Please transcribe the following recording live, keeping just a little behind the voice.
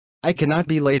I cannot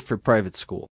be late for private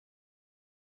school.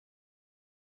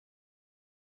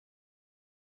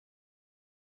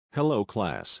 Hello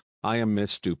class, I am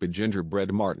Miss Stupid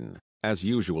Gingerbread Martin. As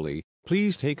usually,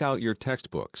 please take out your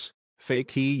textbooks. Fake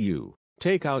Caillou,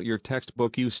 take out your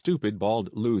textbook, you stupid bald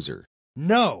loser.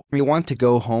 No! We want to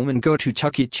go home and go to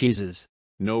Chuck E. Cheese's.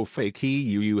 No fake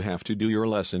Caillou, you have to do your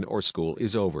lesson or school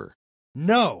is over.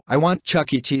 No! I want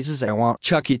Chuck E. Cheese's, I want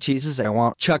Chuck E. Cheese's, I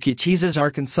want Chuck E. Cheese's,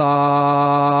 Arkansas.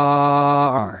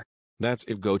 That's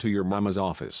it, go to your mama's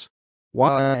office.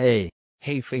 Why?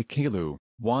 Hey fake Caillou,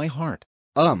 why heart?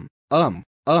 Um.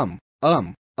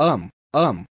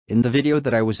 In the video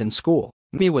that I was in school,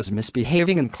 me was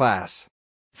misbehaving in class.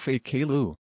 Fake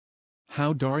Caillou.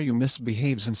 How dare you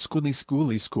misbehaves in school?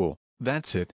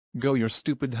 That's it, go your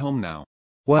stupid home now.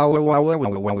 Wow, you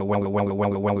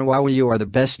are the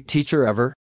best teacher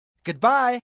ever.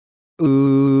 Goodbye.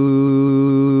 Ooh.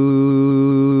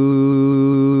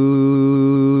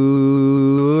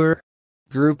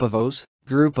 Group of O's.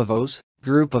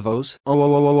 Wait,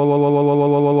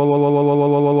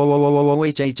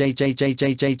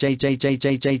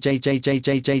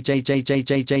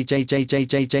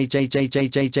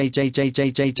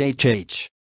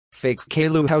 Fake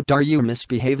Caillou, how dare you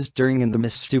misbehaves during in the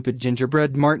Miss Stupid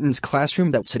Gingerbread Martin's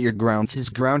classroom? That's your grounds is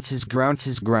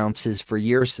for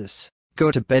years.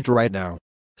 Go to bed right now.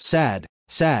 Sad,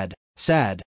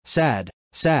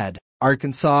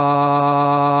 Arkansas.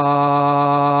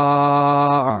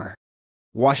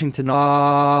 Washington.